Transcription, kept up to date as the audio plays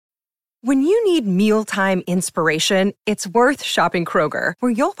When you need mealtime inspiration, it's worth shopping Kroger,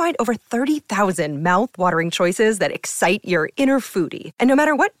 where you'll find over 30,000 mouth-watering choices that excite your inner foodie. And no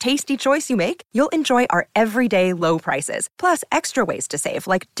matter what tasty choice you make, you'll enjoy our everyday low prices, plus extra ways to save,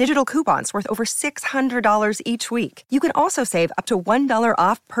 like digital coupons worth over $600 each week. You can also save up to $1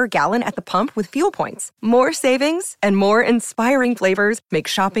 off per gallon at the pump with fuel points. More savings and more inspiring flavors make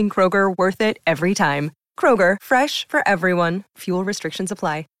shopping Kroger worth it every time. Kroger, fresh for everyone. Fuel restrictions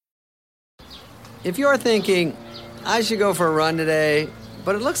apply. If you're thinking, I should go for a run today,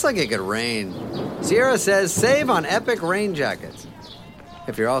 but it looks like it could rain, Sierra says save on Epic rain jackets.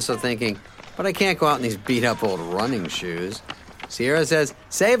 If you're also thinking, but I can't go out in these beat-up old running shoes, Sierra says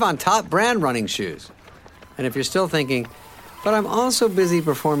save on top brand running shoes. And if you're still thinking, but I'm also busy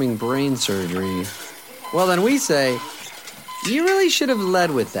performing brain surgery, well then we say, you really should have led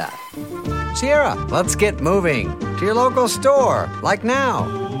with that. Sierra, let's get moving to your local store, like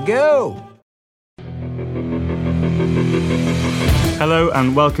now. Go! Hello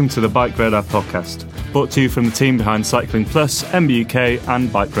and welcome to the Bike Radar podcast, brought to you from the team behind Cycling Plus, MBUK and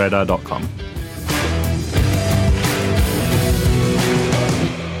BikeRadar.com.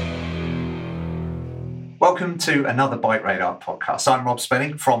 Welcome to another Bike Radar podcast. I'm Rob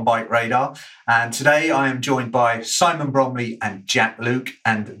Spenning from Bike Radar, and today I am joined by Simon Bromley and Jack Luke,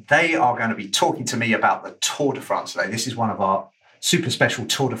 and they are going to be talking to me about the Tour de France today. This is one of our super special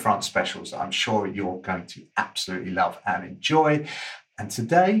Tour de France specials that I'm sure you're going to absolutely love and enjoy. And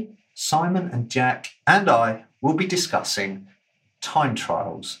today, Simon and Jack and I will be discussing time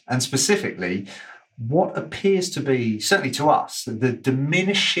trials, and specifically what appears to be, certainly to us, the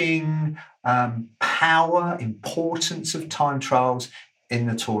diminishing power, importance of time trials in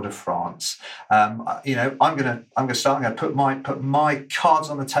the Tour de France. I'm going to start. I'm going to put my cards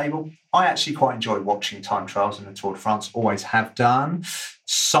on the table. I actually quite enjoy watching time trials in the Tour de France. Always have done.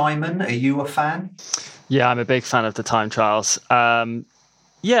 Simon, are you a fan? Yeah, I'm a big fan of the time trials. And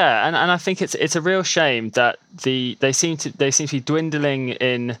I think it's a real shame that they seem to be dwindling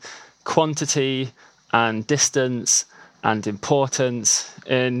in quantity and distance and importance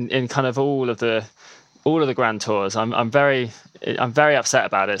in kind of all of the Grand Tours. I'm very upset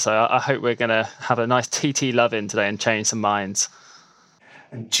about it. So I hope we're going to have a nice TT love-in today and change some minds.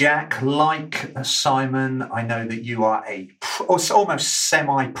 And Jack, like Simon, I know that you are almost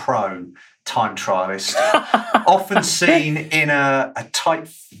semi-pro time trialist, often seen in a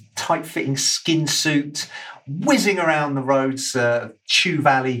tight-fitting skin suit, whizzing around the roads of Chew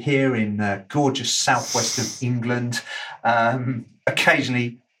Valley here in gorgeous southwest of England,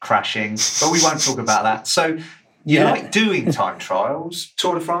 occasionally crashing, but we won't talk about that. So you like doing time trials,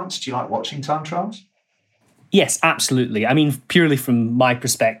 Tour de France? Do you like watching time trials? Yes, absolutely. I mean, purely from my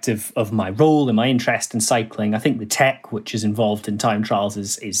perspective of my role and my interest in cycling, I think the tech which is involved in time trials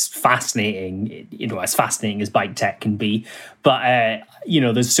is fascinating, as fascinating as bike tech can be. But,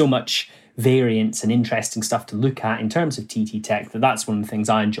 there's so much variance and interesting stuff to look at in terms of TT tech that's one of the things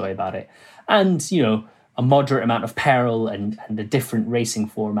I enjoy about it. And, a moderate amount of peril and a different racing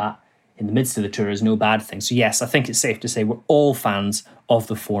format in the midst of the Tour is no bad thing. So, yes, I think it's safe to say we're all fans of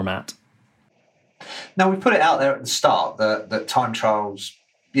the format. Now, we put it out there at the start that time trials,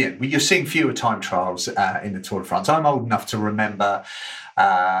 you're seeing fewer time trials in the Tour de France. I'm old enough to remember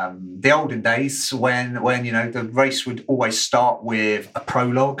the olden days when the race would always start with a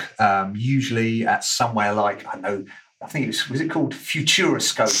prologue, usually at somewhere like, I think was it called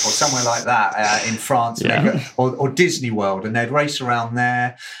Futuroscope or somewhere like that in France, or Disney World, and they'd race around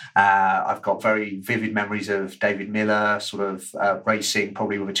there. I've got very vivid memories of David Miller sort of racing,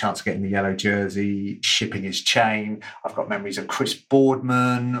 probably with a chance of getting the yellow jersey, shipping his chain. I've got memories of Chris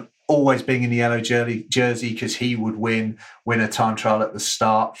Boardman always being in the yellow jersey because he would win a time trial at the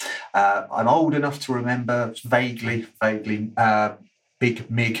start. I'm old enough to remember vaguely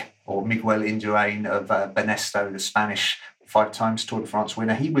Big Mig, or Miguel Indurain of Banesto, the Spanish 5 times Tour de France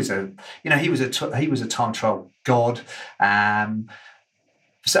winner. He was a time trial god. And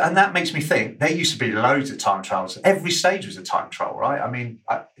that makes me think there used to be loads of time trials. Every stage was a time trial, right? I mean,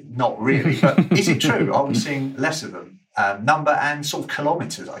 not really, but is it true? Are we seeing less of them? Number and sort of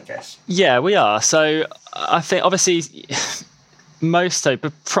kilometres, I guess. Yeah, we are. So I think obviously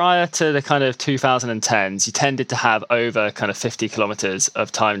but prior to the kind of 2010s, you tended to have over kind of 50 kilometres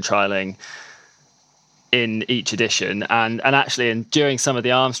of time trialling in each edition. And actually, during some of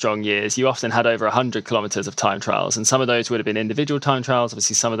the Armstrong years, you often had over 100 kilometres of time trials. And some of those would have been individual time trials.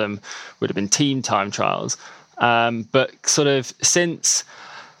 Obviously, some of them would have been team time trials. But sort of since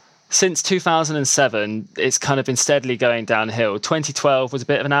since 2007, it's kind of been steadily going downhill. 2012 was a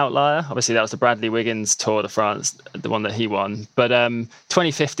bit of an outlier. Obviously, that was the Bradley Wiggins Tour de France, the one that he won. But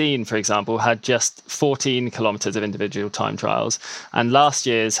 2015, for example, had just 14 kilometres of individual time trials. And last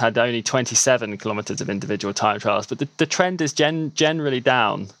year's had only 27 kilometres of individual time trials. But the trend is generally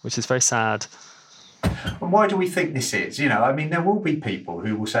down, which is very sad. And why do we think this is? I mean, there will be people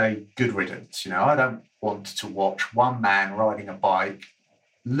who will say, good riddance. I don't want to watch one man riding a bike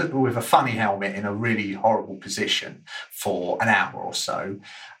with a funny helmet in a really horrible position for an hour or so.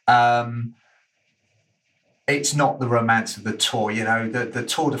 It's not the romance of the Tour. The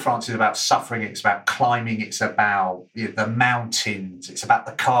Tour de France is about suffering. It's about climbing. It's about the mountains. It's about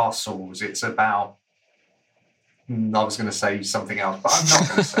the castles. It's about... I was going to say something else, but I'm not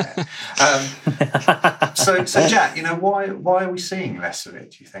going to say it. So Jack, why are we seeing less of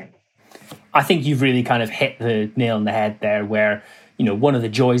it, do you think? I think you've really kind of hit the nail on the head there, where one of the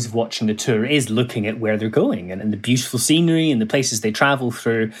joys of watching the Tour is looking at where they're going and the beautiful scenery and the places they travel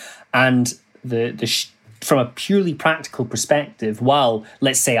through. And from a purely practical perspective, while,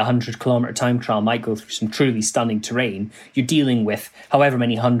 let's say, a 100-kilometre time trial might go through some truly stunning terrain, you're dealing with however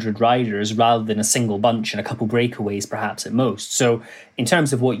many 100 riders rather than a single bunch and a couple breakaways perhaps at most. So in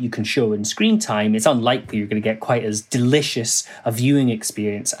terms of what you can show in screen time, it's unlikely you're going to get quite as delicious a viewing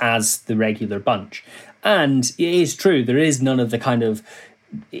experience as the regular bunch. And it is true, there is none of the kind of,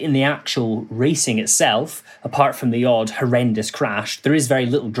 in the actual racing itself, apart from the odd horrendous crash, there is very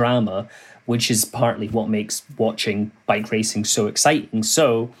little drama, which is partly what makes watching bike racing so exciting.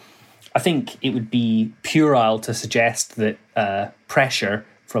 So I think it would be puerile to suggest that pressure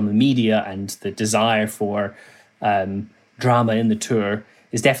from the media and the desire for drama in the Tour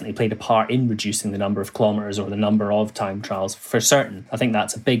is definitely played a part in reducing the number of kilometres or the number of time trials, for certain. I think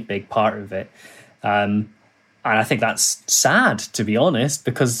that's a big, big part of it. And I think that's sad, to be honest,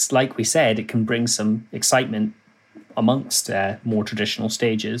 because, like we said, it can bring some excitement amongst more traditional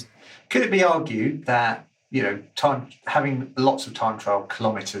stages. Could it be argued that having lots of time trial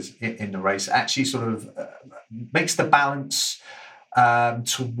kilometres in the race actually sort of makes the balance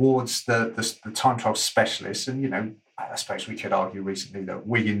towards the time trial specialists? And I suppose we could argue recently that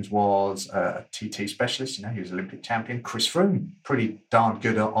Wiggins was a TT specialist. He was Olympic champion. Chris Froome, pretty darn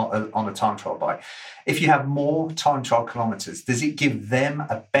good on a time trial bike. If you have more time trial kilometres, does it give them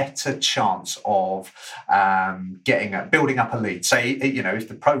a better chance of building up a lead? Say, if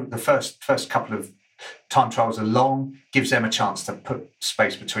the first couple of time trials are long, gives them a chance to put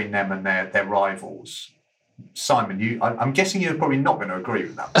space between them and their rivals. Simon, I'm guessing you're probably not going to agree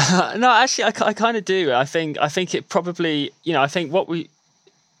with that. No, actually, I kind of do. I think it probably, I think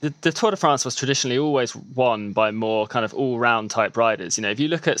the Tour de France was traditionally always won by more kind of all-round type riders. If you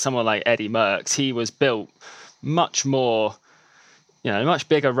look at someone like Eddie Merckx, he was built much more, much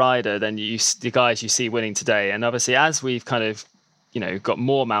bigger rider than the guys you see winning today. And obviously, as we've kind of got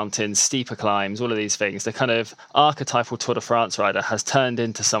more mountains, steeper climbs, all of these things, the kind of archetypal Tour de France rider has turned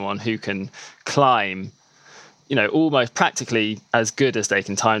into someone who can climb almost practically as good as they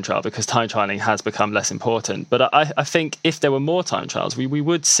can time trial, because time trialing has become less important. But I think if there were more time trials, we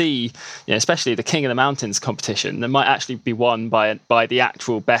would see, especially the King of the Mountains competition, that might actually be won by the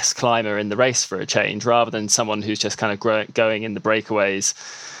actual best climber in the race for a change, rather than someone who's just kind of going in the breakaways,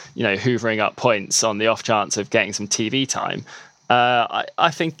 hoovering up points on the off chance of getting some TV time.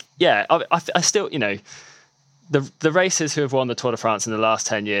 I think, I still, the racers who have won the Tour de France in the last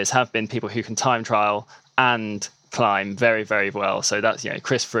 10 years have been people who can time trial and climb very, very well. So that's,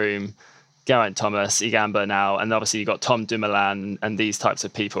 Chris Froome, Geraint Thomas, Egan Bernal, and obviously you've got Tom Dumoulin and these types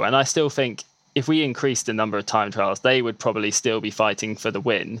of people. And I still think if we increased the number of time trials, they would probably still be fighting for the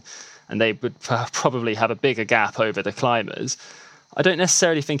win, and they would probably have a bigger gap over the climbers. I don't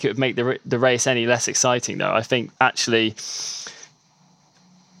necessarily think it would make the race any less exciting, though. I think actually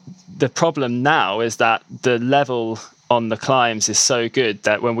the problem now is that the level on the climbs is so good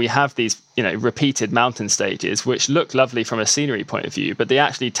that when we have these, repeated mountain stages, which look lovely from a scenery point of view, but they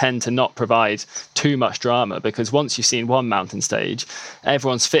actually tend to not provide too much drama, because once you've seen one mountain stage,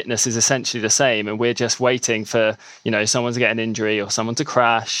 everyone's fitness is essentially the same, and we're just waiting for, someone to get an injury or someone to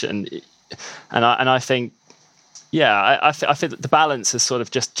crash, and I think, I feel that the balance has sort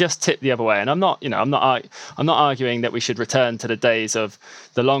of just tipped the other way. And I'm not arguing that we should return to the days of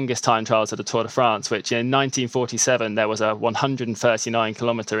the longest time trials of the Tour de France, which in 1947 there was a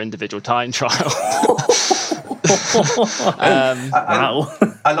 139-kilometre individual time trial. Wow.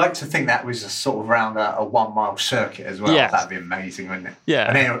 I like to think that was a sort of around a 1 mile circuit as well. Yeah. That'd be amazing, wouldn't it?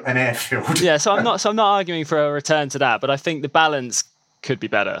 Yeah. An airfield. Yeah. So I'm not arguing for a return to that, but I think the balance could be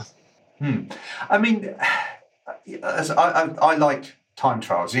better. I mean, as I like time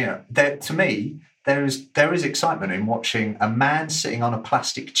trials, to me, there is excitement in watching a man sitting on a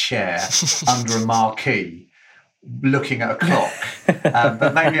plastic chair under a marquee looking at a clock.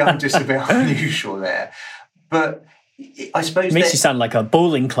 But maybe I'm just a bit unusual there. But I suppose it makes you sound like a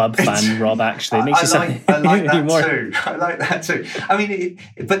bowling club fan, Rob. Actually, it makes I like that too. I like that too. I mean,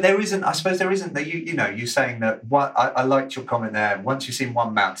 but there isn't. I suppose there isn't. That you're saying that. What I liked your comment there. Once you've seen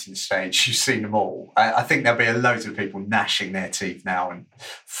one mountain stage, you've seen them all. I think there'll be loads of people gnashing their teeth now and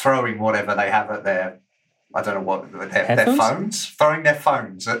throwing whatever they have at their. I don't know what their phones, throwing their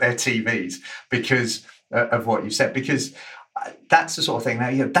phones at their TVs because of what you said. Because that's the sort of thing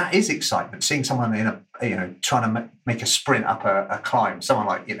that that is excitement. Seeing someone in a trying to make a sprint up a climb. Someone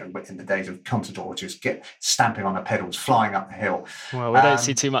like in the days of Contador, just get stamping on the pedals, flying up the hill. Well, we don't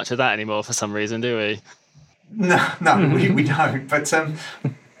see too much of that anymore for some reason, do we? No, we don't.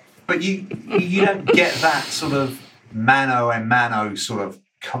 But you don't get that sort of mano a mano sort of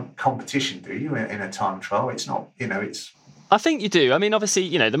competition, do you? In a time trial, it's not. It's. I think you do. I mean,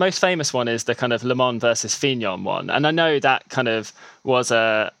 obviously, the most famous one is the kind of Le Mans versus Fignon one. And I know that kind of was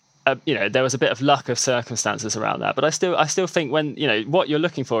there was a bit of luck of circumstances around that. But I still think when, what you're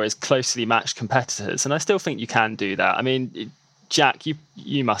looking for is closely matched competitors. And I still think you can do that. I mean, Jack,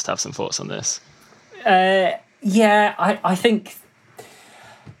 you must have some thoughts on this. Yeah, I think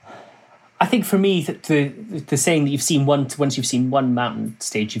for me, the saying that you've seen once you've seen one mountain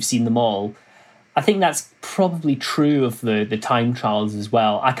stage, you've seen them all. I think that's probably true of the time trials as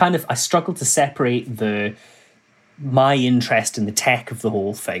well. I struggle to separate my interest in the tech of the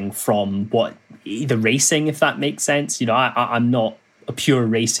whole thing from the racing, if that makes sense. I'm not a pure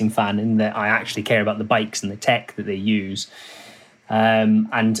racing fan in that I actually care about the bikes and the tech that they use.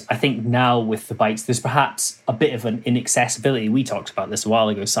 And I think now with the bikes, there's perhaps a bit of an inaccessibility. We talked about this a while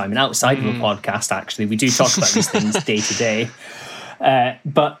ago, Simon, outside of the podcast, actually. We do talk about these things day to day.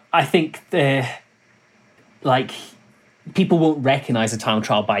 But I think people won't recognise a time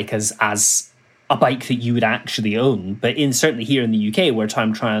trial bike as a bike that you would actually own. But certainly here in the UK, where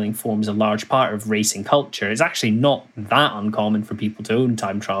time trialling forms a large part of racing culture, it's actually not that uncommon for people to own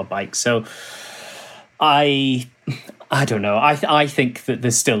time trial bikes. So I don't know. I think that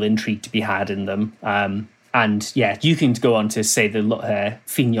there's still intrigue to be had in them. And yeah, you can go on to say the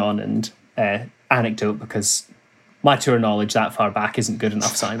Fignon and anecdote, because my tour knowledge that far back isn't good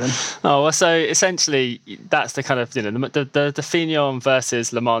enough, Simon. Oh, well, so essentially that's the kind of, the Fignon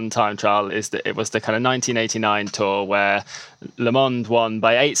versus Le Mans time trial it was the kind of 1989 tour where Le Mans won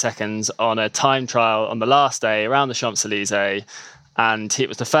by 8 seconds on a time trial on the last day around the Champs-Élysées. And it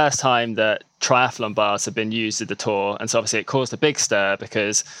was the first time that triathlon bars had been used at the tour. And so obviously it caused a big stir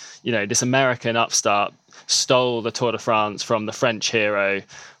because, this American upstart stole the Tour de France from the French hero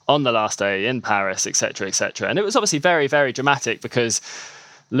on the last day in Paris, etc., etc. And it was obviously very, very dramatic because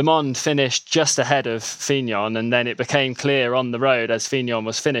Le Mans finished just ahead of Fignon, and then it became clear on the road as Fignon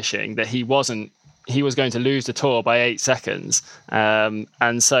was finishing that he was going to lose the Tour by 8 seconds. And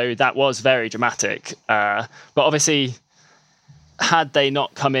so that was very dramatic. But obviously, had they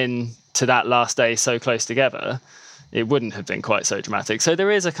not come in to that last day so close together, it wouldn't have been quite so dramatic. So there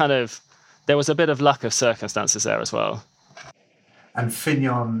was a bit of luck of circumstances there as well. And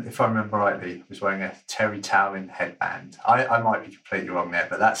Fignon, if I remember rightly, was wearing a Terry Towlin headband. I might be completely wrong there,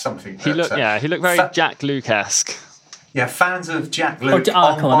 but that's something. He looked very Jack Luke-esque. Yeah, fans of Jack Luke. Come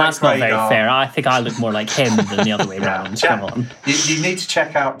on, that's not very fair. I think I look more like him than the other way around. Come on. You need to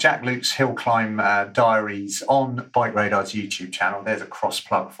check out Jack Luke's Hill Climb Diaries on Bike Radar's YouTube channel. There's a cross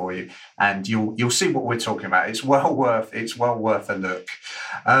plug for you, and you'll see what we're talking about. It's well worth a look.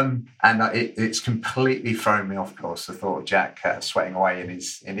 And it's completely thrown me off course, the thought of Jack sweating away in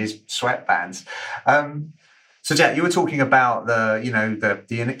his sweatbands. So Jack, you were talking about the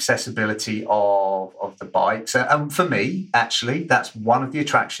inaccessibility of the bikes, and for me, actually, that's one of the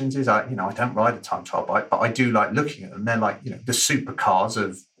attractions. Is I don't ride a time trial bike, but I do like looking at them. They're like the supercars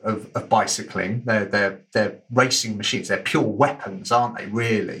of bicycling. They're racing machines. They're pure weapons, aren't they?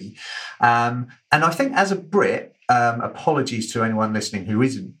 Really, and I think as a Brit, apologies to anyone listening who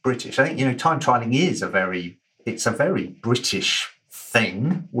isn't British. I think time trialing is a very British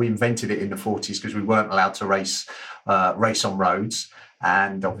thing. We invented it in the 40s because we weren't allowed to race on roads,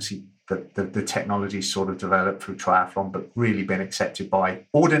 and obviously the technology sort of developed through triathlon, but really been accepted by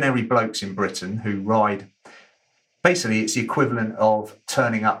ordinary blokes in Britain who ride. Basically, it's the equivalent of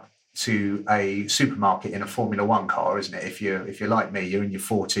turning up to a supermarket in a Formula One car, isn't it? If you're like me, you're in your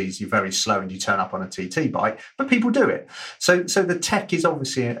 40s, you're very slow, and you turn up on a TT bike, but people do it. So the tech is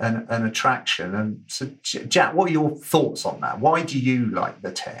obviously an attraction. And so, Jack, what are your thoughts on that? Why do you like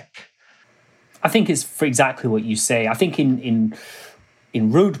the tech? I think it's for exactly what you say. I think in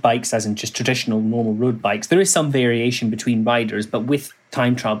in road bikes, as in just traditional normal road bikes, there is some variation between riders, but with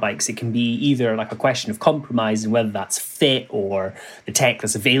time trial bikes, it can be either like a question of compromise and whether that's fit or the tech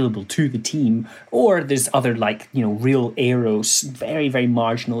that's available to the team, or there's other like, real aeros, very, very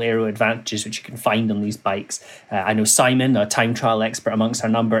marginal aero advantages which you can find on these bikes. I know Simon, a time trial expert amongst our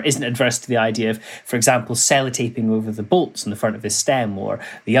number, isn't adverse to the idea of, for example, sellotaping over the bolts in the front of his stem or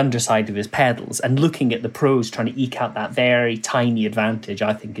the underside of his pedals, and looking at the pros trying to eke out that very tiny advantage,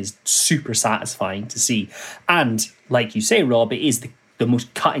 I think is super satisfying to see. And like you say, Rob, it is the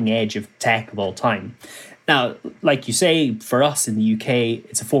most cutting edge of tech of all time. Now, like you say, for us in the UK,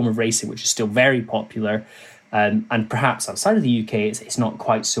 it's a form of racing which is still very popular, and perhaps outside of the UK, it's not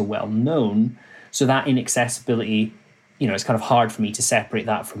quite so well known. So that inaccessibility, it's kind of hard for me to separate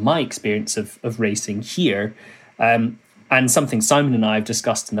that from my experience of racing here. And something Simon and I have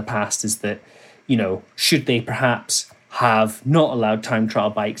discussed in the past is that, should they perhaps have not allowed time trial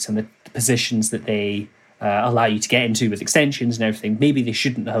bikes and the positions that they allow you to get into with extensions and everything, maybe they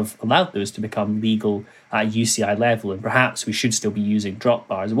shouldn't have allowed those to become legal at UCI level, and perhaps we should still be using drop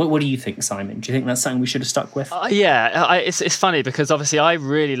bars. What do you think, Simon? Do you think that's something we should have stuck with? It's funny because obviously I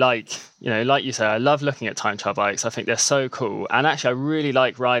really like you say, I love looking at time trial bikes. I think they're so cool, and actually I really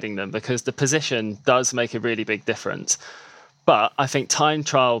like riding them because the position does make a really big difference. But I think time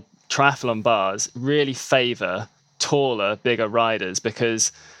trial triathlon bars really favour taller, bigger riders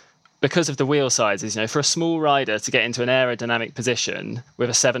because of the wheel sizes. For a small rider to get into an aerodynamic position with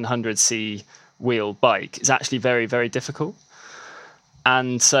a 700c wheel bike is actually very, very difficult.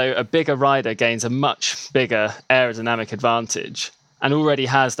 And so a bigger rider gains a much bigger aerodynamic advantage and already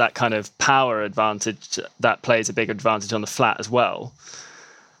has that kind of power advantage that plays a big advantage on the flat as well.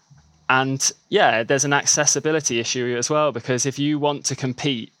 And there's an accessibility issue as well, because if you want to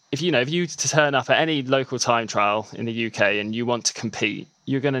compete, if you turn up at any local time trial in the UK and you want to compete,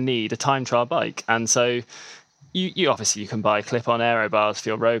 you're going to need a time trial bike. And so you obviously you can buy clip-on aero bars for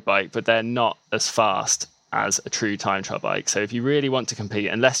your road bike, but they're not as fast as a true time trial bike. So if you really want to compete,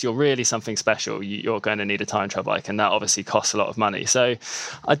 unless you're really something special, you're going to need a time trial bike, and that obviously costs a lot of money. So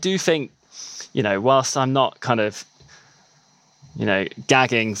I do think, whilst I'm not kind of,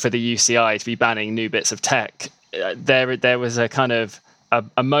 gagging for the UCI to be banning new bits of tech, there was a kind of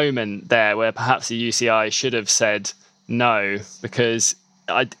a moment there where perhaps the UCI should have said no, because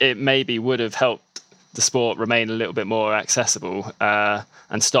it maybe would have helped the sport remain a little bit more accessible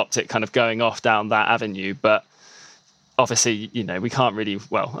and stopped it kind of going off down that avenue. But obviously, we can't really,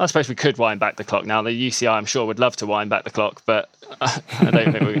 I suppose we could wind back the clock now. The UCI, I'm sure, would love to wind back the clock, but I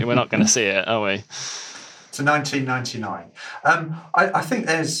don't think we're not going to see it, are we? To 1999. I think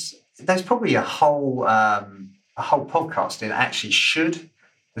there's probably a whole podcast in actually should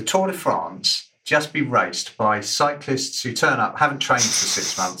the Tour de France just be raced by cyclists who turn up, haven't trained for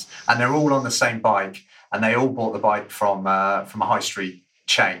 6 months, and they're all on the same bike, and they all bought the bike from a high street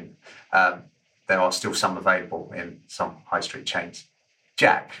chain. There are still some available in some high street chains.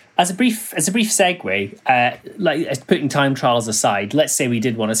 Jack, as a brief segue, putting time trials aside, let's say we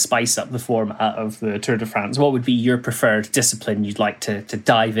did want to spice up the format of the Tour de France. What would be your preferred discipline you'd like to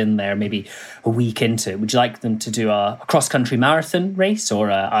dive in there, maybe a week into? Would you like them to do a cross-country marathon race or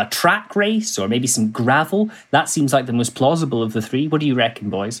a track race or maybe some gravel? That seems like the most plausible of the three. What do you reckon,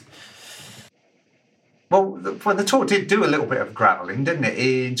 boys? Well, the Tour did do a little bit of gravelling, didn't it,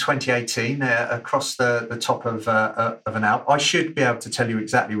 in 2018 across the top of an Alp. I should be able to tell you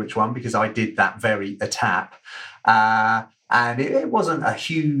exactly which one because I did that very etap, and it wasn't a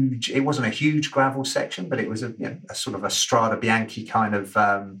huge gravel section, but it was a sort of a Strada Bianchi kind of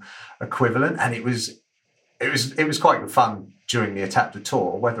equivalent, and it was quite good fun during the Étape du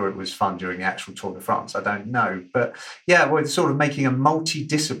Tour. Whether it was fun during the actual Tour de France, I don't know. But we're sort of making a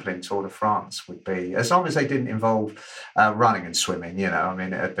multi-discipline Tour de France would be, as long as they didn't involve running and swimming,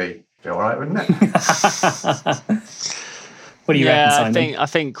 it'd be all right, wouldn't it? What do you reckon, Simon? I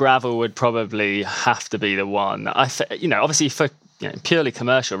think gravel would probably have to be the one. Obviously for purely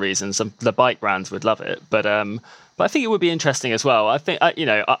commercial reasons, the bike brands would love it, but I think it would be interesting as well. I think I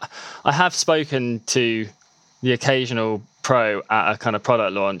have spoken to the occasional pro at a kind of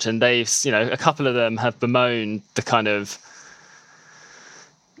product launch, and they've, a couple of them have bemoaned the kind of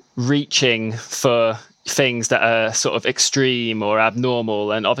reaching for things that are sort of extreme or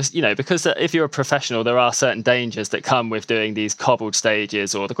abnormal. And obviously, because if you're a professional, there are certain dangers that come with doing these cobbled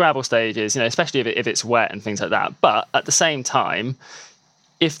stages or the gravel stages, especially if it's wet and things like that. But at the same time,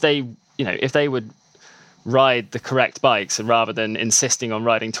 if they would ride the correct bikes and rather than insisting on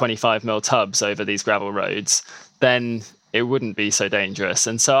riding 25mm tubs over these gravel roads, then it wouldn't be so dangerous.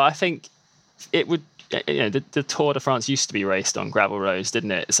 And so I think it would, the Tour de France used to be raced on gravel roads,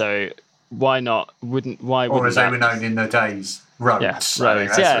 didn't it? So why not? Why or wouldn't as they were known in the days, roads. Yeah,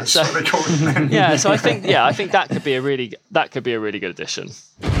 roads. Yeah, so, yeah. So I think that could be a really good addition.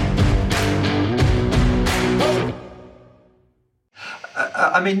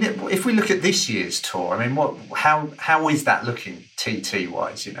 I mean, if we look at this year's tour, I mean, how is that looking TT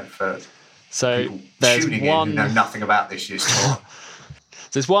wise? For people tuning in who know nothing about this year's tour.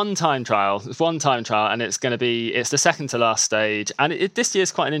 So there's one time trial, and it's the second to last stage. And this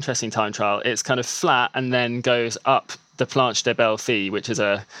year's quite an interesting time trial. It's kind of flat and then goes up the Planche des Belles Filles, which is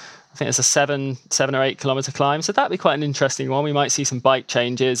I think it's a 7 or 8 kilometre climb. So that'd be quite an interesting one. We might see some bike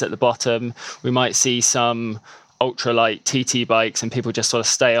changes at the bottom. We might see some ultralight TT bikes and people just sort of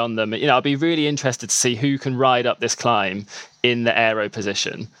stay on them. I'd be really interested to see who can ride up this climb in the aero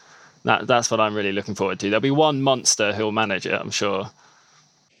position. That's what I'm really looking forward to. There'll be one monster who'll manage it, I'm sure.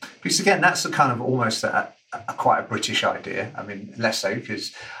 Because again, that's a kind of almost quite a British idea. I mean, less so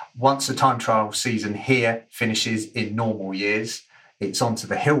because once the time trial season here finishes in normal years, it's onto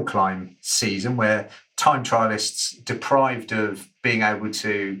the hill climb season where time trialists deprived of being able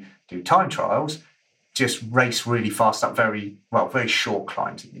to do time trials just race really fast up very short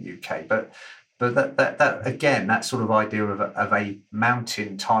climbs in the UK. But that again, that sort of idea of a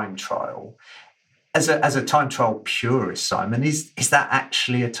mountain time trial. As a time trial purist, Simon, is that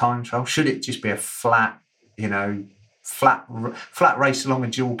actually a time trial? Should it just be a flat race along a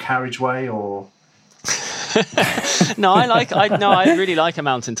dual carriageway, or? No, I really like a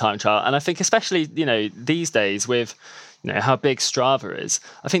mountain time trial, and I think especially these days with how big Strava is,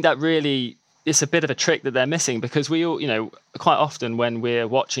 I think that really it's a bit of a trick that they're missing, because we all quite often when we're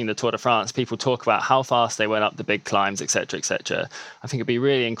watching the Tour de France, people talk about how fast they went up the big climbs, etc., etc. I think it'd be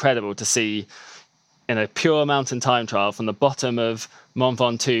really incredible to see in a pure mountain time trial from the bottom of Mont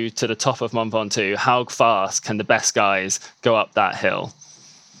Ventoux to the top of Mont Ventoux, how fast can the best guys go up that hill?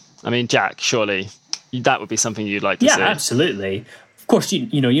 I mean, Jack, surely that would be something you'd like to see. Yeah, absolutely. Of course,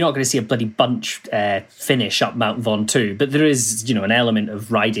 you're not going to see a bloody bunch finish up Mont Ventoux, but there is, an element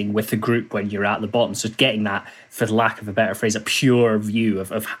of riding with the group when you're at the bottom. So getting that, for the lack of a better phrase, a pure view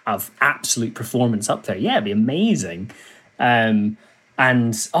of absolute performance up there, it'd be amazing. And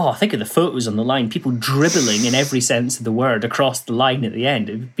think of the photos on the line, people dribbling in every sense of the word across the line at the end.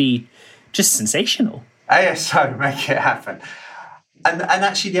 It would be just sensational. ASO, make it happen. And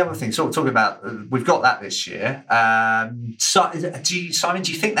actually, the other thing, sort of talking about, we've got that this year. Simon, do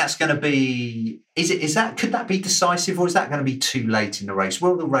you think that's going to be? Could that be decisive, or is that going to be too late in the race?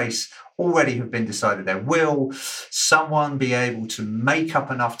 Will the race already have been decided there? Will someone be able to make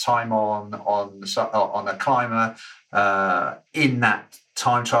up enough time on a climber in that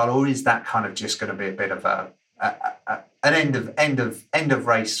time trial, or is that kind of just going to be a bit of an end of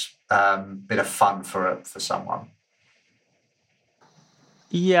race bit of fun for someone?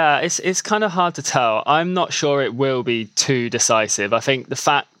 Yeah, it's kind of hard to tell. I'm not sure it will be too decisive. I think the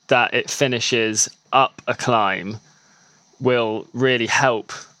fact that it finishes up a climb will really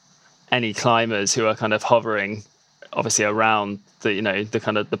help any climbers who are kind of hovering, obviously, around the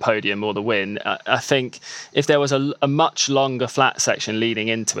kind of the podium or the win. I think if there was a much longer flat section leading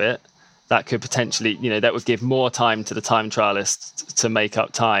into it, that could potentially, that would give more time to the time trialists to make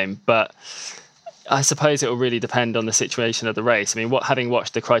up time. But I suppose it will really depend on the situation of the race. I mean, having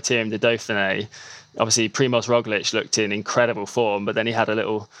watched the Criterium de Dauphiné, obviously Primož Roglič looked in incredible form, but then he had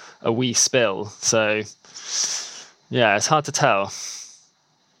a wee spill. So, yeah, it's hard to tell.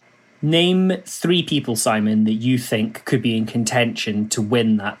 Name 3 people, Simon, that you think could be in contention to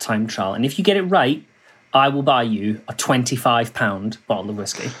win that time trial. And if you get it right, I will buy you a £25 bottle of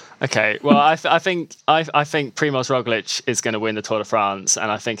whiskey. Okay, well, I think Primož Roglič is going to win the Tour de France, and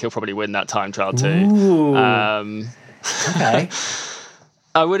I think he'll probably win that time trial too. Ooh. Okay.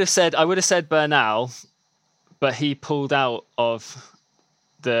 I would have said Bernal, but he pulled out of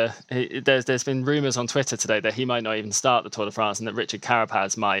there's been rumours on Twitter today that he might not even start the Tour de France and that Richard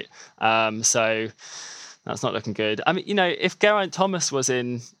Carapaz might. So that's not looking good. I mean, if Geraint Thomas was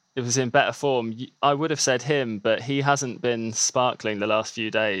in better form, I would have said him, but he hasn't been sparkling the last few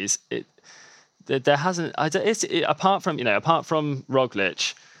days. There hasn't. Apart from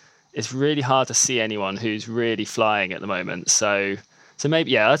Roglič, it's really hard to see anyone who's really flying at the moment. So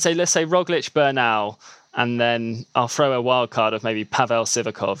maybe let's say Roglič, Bernal, and then I'll throw a wild card of maybe Pavel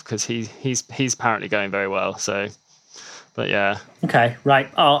Sivakov, because he's apparently going very well. So. But yeah. Okay, right.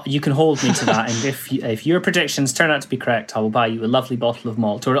 Oh, you can hold me to that. And if your predictions turn out to be correct, I will buy you a lovely bottle of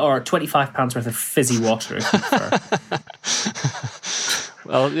malt or £25 worth of fizzy water if you prefer.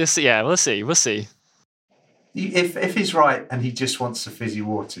 Well, we'll see. If he's right and he just wants the fizzy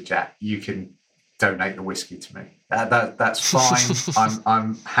water, Jack, you can donate the whiskey to me. That's fine.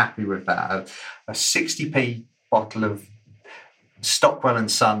 I'm happy with that. A 60p bottle of Stockwell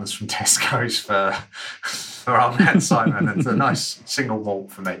and Sons from Tesco's for our man Simon. It's a nice single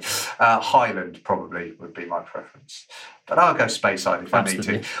malt for me. Highland probably would be my preference, but I'll go Speyside if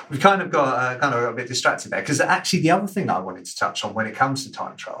Absolutely. I need to. We've kind of got a bit distracted there, because actually the other thing that I wanted to touch on when it comes to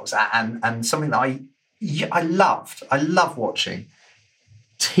time trials, and something that I love watching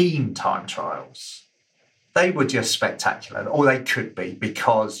team time trials. They were just spectacular, or they could be,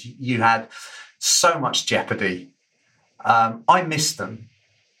 because you had so much jeopardy. I missed them.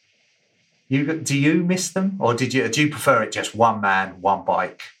 Do you miss them, or do you prefer it just one man, one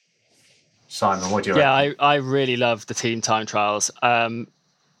bike? Simon, what do you reckon? I really love the team time trials.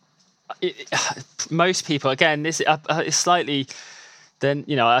 Most people, again, this is slightly. Then,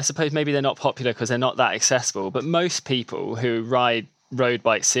 I suppose maybe they're not popular because they're not that accessible. But most people who ride road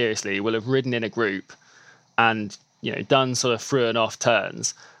bikes seriously will have ridden in a group and done sort of through and off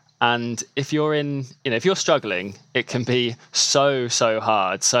turns. And if you're struggling, it can be so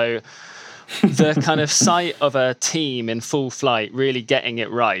hard. So the kind of sight of a team in full flight really getting it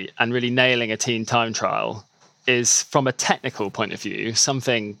right and really nailing a team time trial is, from a technical point of view,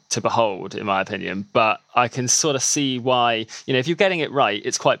 something to behold, in my opinion. But I can sort of see why, if you're getting it right,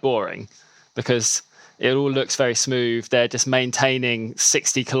 it's quite boring, because it all looks very smooth. They're just maintaining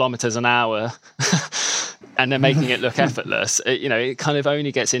 60 kilometers an hour and they're making it look effortless. It kind of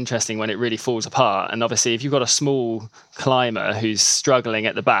only gets interesting when it really falls apart. And obviously, if you've got a small climber who's struggling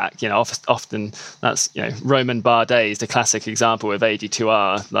at the back, often that's, Romain Bardet is the classic example with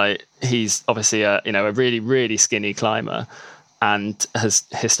AG2R. Like, he's obviously a really, really skinny climber and has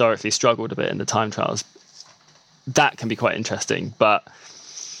historically struggled a bit in the time trials. That can be quite interesting, but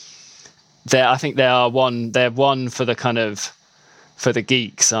I think they're one for the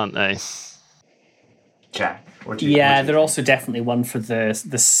geeks, aren't they? Jack, they're also definitely one for the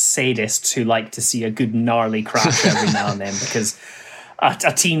sadists who like to see a good gnarly crash every now and then, because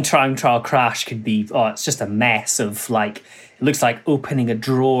a team time trial crash could be, it's just a mess of, like, it looks like opening a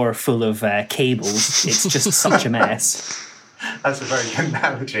drawer full of cables. It's just such a mess. That's a very good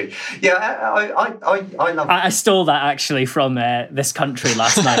analogy. Yeah, I love. I stole that actually from This Country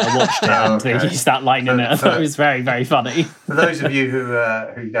last night. I watched it and they used that line in it. I thought it was very, very funny. For those of you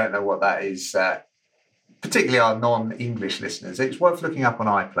who don't know what that is, particularly our non-English listeners, it's worth looking up on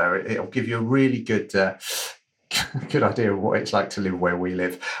iPlayer. It'll give you a really good idea of what it's like to live where we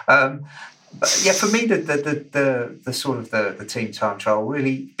live. But yeah, for me, the sort of the team time trial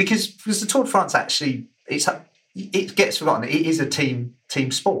really, because the Tour de France actually it gets forgotten. It is a team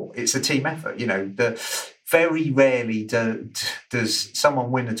sport. It's a team effort. Very rarely does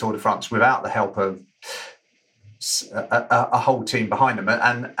someone win the Tour de France without the help of a whole team behind them.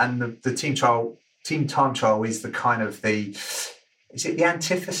 And the team time trial is the kind of is it the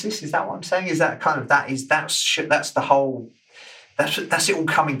antithesis? Is that what I'm saying? Is that kind of that's the whole. That's it all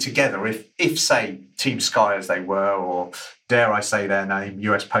coming together. If say Team Sky, as they were, or dare I say their name,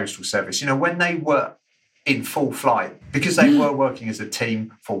 US Postal Service, when they were in full flight, because they were working as a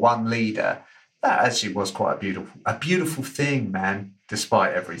team for one leader, that actually was quite a beautiful thing, man,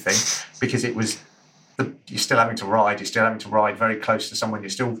 despite everything, because it was you're still having to ride very close to someone, you're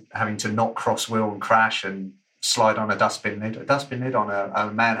still having to not cross wheel and crash and slide on a dustbin lid on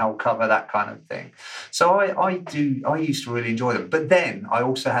a manhole cover, that kind of thing. So I used to really enjoy them. But then I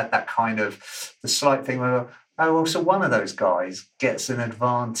also had that kind of the slight thing where, so one of those guys gets an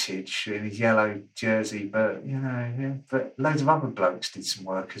advantage in his yellow jersey, but but loads of other blokes did some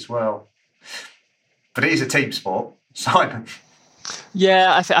work as well. But it is a team sport, Simon.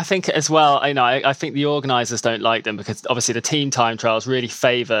 Yeah, I think as well. I think the organisers don't like them because obviously the team time trials really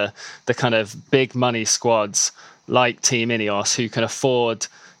favour the kind of big money squads like Team Ineos, who can afford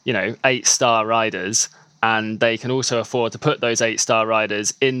 8-star riders, and they can also afford to put those 8-star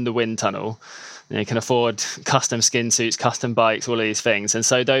riders in the wind tunnel. They can afford custom skin suits, custom bikes, all of these things. And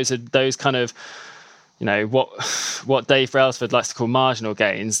so those kind of, what Dave Brailsford likes to call marginal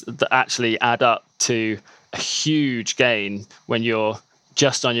gains that actually add up to a huge gain when you're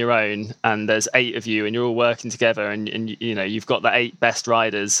just on your own and there's 8 of you and you're all working together and you've got the 8 best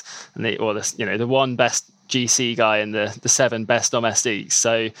riders and the 1 best GC guy and the 7 best domestiques.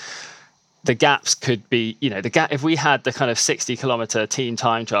 So the gaps could be, if we had the kind of 60-kilometer team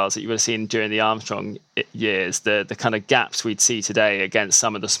time trials that you would have seen during the Armstrong years, the kind of gaps we'd see today against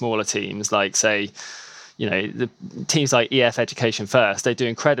some of the smaller teams, like, say, the teams like EF Education First, they do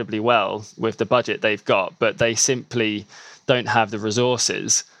incredibly well with the budget they've got, but they simply don't have the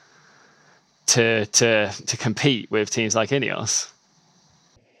resources to compete with teams like Ineos.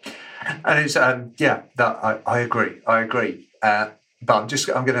 And it's I agree. But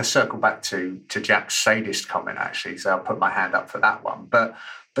I'm going to circle back to Jack's sadist comment, actually. So I'll put my hand up for that one. But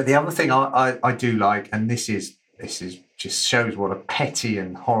the other thing I do like, and this is just shows what a petty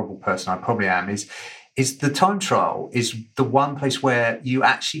and horrible person I probably am, is the time trial is the one place where you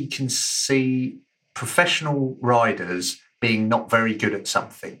actually can see professional riders being not very good at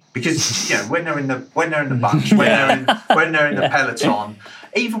something, because when they're in the bunch, when they're in the peloton,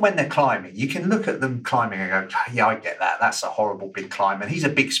 even when they're climbing, you can look at them climbing and go, yeah, I get that. That's a horrible big climb, and he's a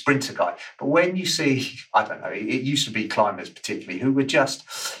big sprinter guy. But when you see, I don't know, it used to be climbers particularly who were just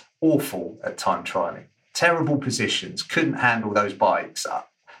awful at time trialing, terrible positions, couldn't handle those bikes.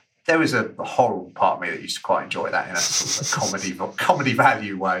 There was a horrible part of me that used to quite enjoy that in a sort of comedy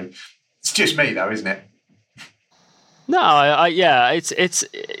value way. It's just me, though, isn't it? No,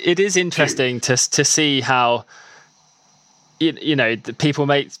 it is interesting to see how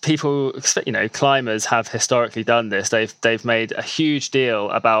climbers have historically done this. They've made a huge deal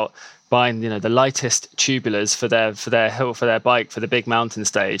about buying the lightest tubulars for their bike for the big mountain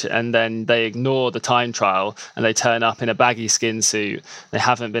stage, and then they ignore the time trial and they turn up in a baggy skin suit. They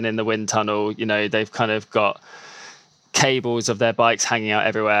haven't been in the wind tunnel. They've kind of got cables of their bikes hanging out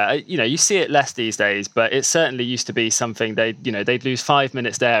everywhere. You see it less these days, but it certainly used to be something they'd lose 5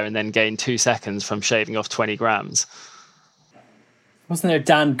 minutes there and then gain 2 seconds from shaving off 20 grams. Wasn't there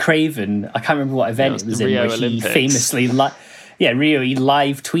Dan Craven? I can't remember what event it was in, Rio where Olympics. He famously Rio, he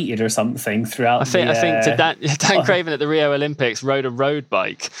live tweeted or something throughout. I think Dan Craven at the Rio Olympics rode a road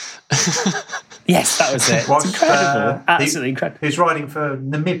bike. Yes, that was it. It's incredible. Absolutely incredible. He was riding for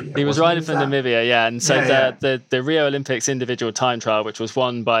Namibia. He was riding for Namibia, yeah. And so the Rio Olympics individual time trial, which was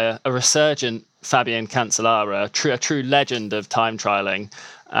won by a resurgent Fabian Cancellara, a true legend of time trialing.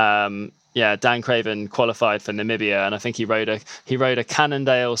 Dan Craven qualified for Namibia, and I think he rode a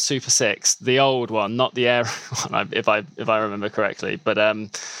Cannondale Super 6, the old one, not the air one, if I remember correctly. But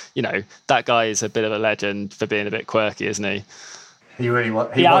that guy is a bit of a legend for being a bit quirky, isn't he? He really was.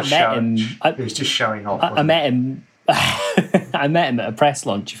 He was just showing off. I met him. I met him at a press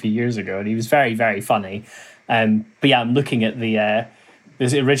launch a few years ago, and he was very, very funny. But I'm looking at the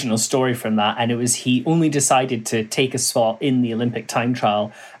original story from that, and it was he only decided to take a spot in the Olympic time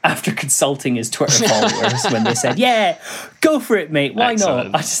trial after consulting his Twitter followers when they said, "Yeah, go for it, mate. Why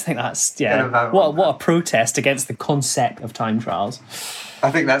Excellent. not?" I just think that's what a protest against the concept of time trials.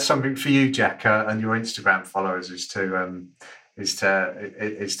 I think that's something for you, Jack, and your Instagram followers is to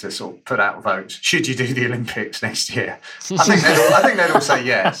sort of put out votes. Should you do the Olympics next year? I think they'd all say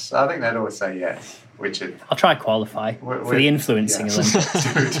yes. Richard, I'll try to qualify for the influencing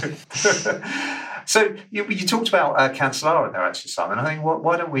Olympics. So you talked about Cancellara there, actually, Simon. I think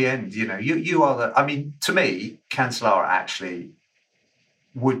why don't we end? You are the. I mean, to me, Cancellara actually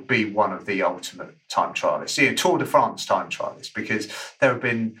would be one of the ultimate time trialists, Tour de France time trialists, because there have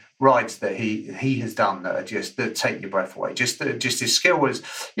been rides that he has done that take your breath away. Just his skill as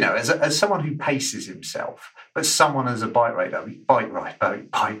as someone who paces himself, but someone as a bike rider,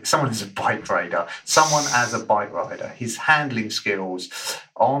 someone as a bike rider, his handling skills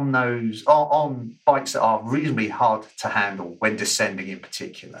on bikes that are reasonably hard to handle when descending in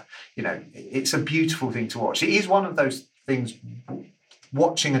particular. It's a beautiful thing to watch. It is one of those things.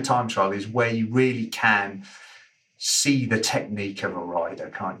 Watching a time trial is where you really can see the technique of a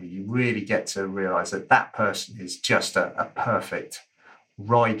rider, can't you? You really get to realise that person is just a perfect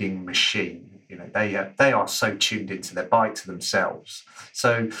riding machine. They are so tuned into their bike, to themselves.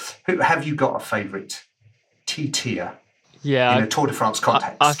 So, have you got a favourite T-tier in a Tour de France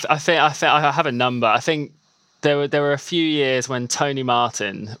context? I think I have a number. I think there were a few years when Tony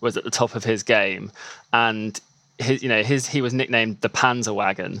Martin was at the top of his game, and he was nicknamed the Panzer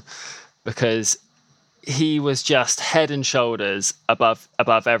Wagon because he was just head and shoulders above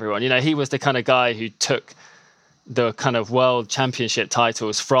everyone. He was the kind of guy who took the kind of world championship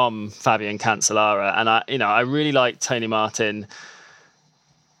titles from Fabian Cancellara, and I really liked Tony Martin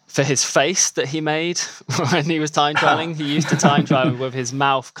for his face that he made when he was time trialing. He used to time trial with his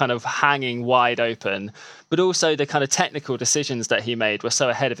mouth kind of hanging wide open, but also the kind of technical decisions that he made were so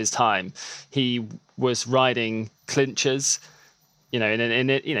ahead of his time. He was riding clinchers,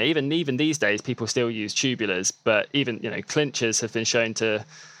 even these days people still use tubulars, but even clinchers have been shown to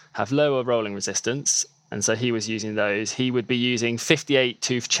have lower rolling resistance, and so he was using those. He would be using 58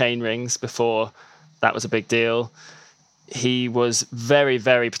 tooth chain rings before that was a big deal. He was very,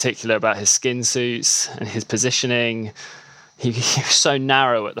 very particular about his skin suits and his positioning. He was so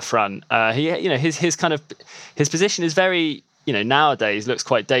narrow at the front. His position is very nowadays looks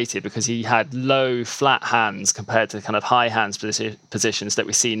quite dated because he had low flat hands compared to kind of high hands positions that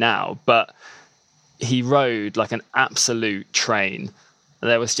we see now. But he rode like an absolute train.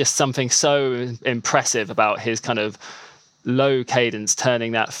 There was just something so impressive about his kind of low cadence,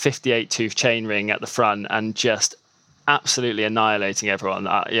 turning that 58 tooth chainring at the front and just absolutely annihilating everyone.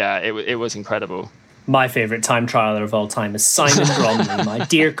 It was incredible. My favourite time trialer of all time is Simon Bromley, my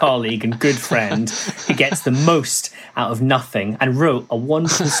dear colleague and good friend, who gets the most out of nothing and wrote a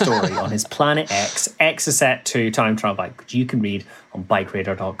wonderful story on his Planet X Exocet 2 time trial bike, which you can read on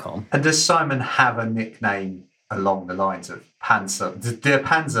bikeradar.com. And does Simon have a nickname along the lines of Der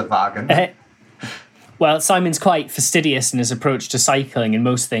Panzerwagen? Well, Simon's quite fastidious in his approach to cycling and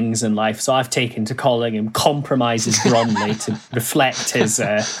most things in life, so I've taken to calling him Compromises Bromley to reflect his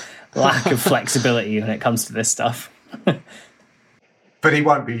lack of flexibility when it comes to this stuff. But he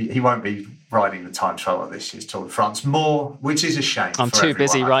won't be riding the time trial at this year's Tour de France more, which is a shame. I'm too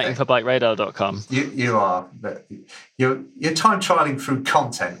busy writing for bikeradar.com. You are. You're time trialing through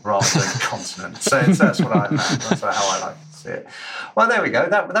content rather than continent. So that's what that's how I like to see it. Well, there we go.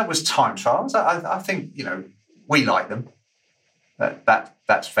 That was time trials. I think we like them.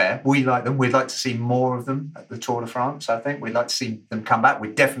 That's fair. We like them. We'd like to see more of them at the Tour de France. I think we'd like to see them come back.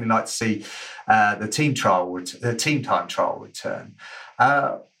 We'd definitely like to see the team time trial return.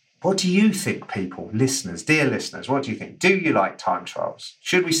 What do you think, people, dear listeners? What do you think? Do you like time trials?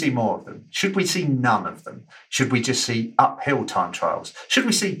 Should we see more of them? Should we see none of them? Should we just see uphill time trials? Should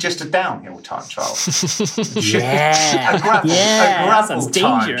we see just a downhill time trial? Yeah, a gravel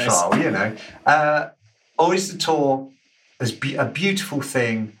time dangerous. trial. Or is the Tour a beautiful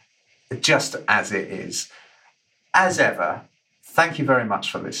thing just as it is? As ever, thank you very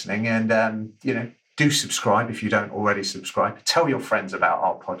much for listening, and do subscribe if you don't already subscribe. Tell your friends about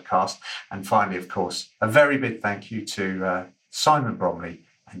our podcast. And finally, of course, a very big thank you to Simon Bromley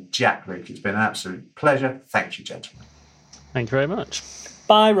and Jack Luke. It's been an absolute pleasure. Thank you, gentlemen. Thank you very much.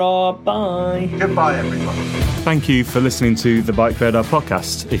 Bye, Rob. Bye. Goodbye, everyone. Thank you for listening to the Bike Radar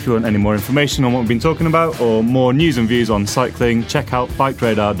podcast. If you want any more information on what we've been talking about or more news and views on cycling, check out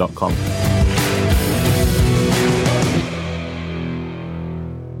bikeradar.com.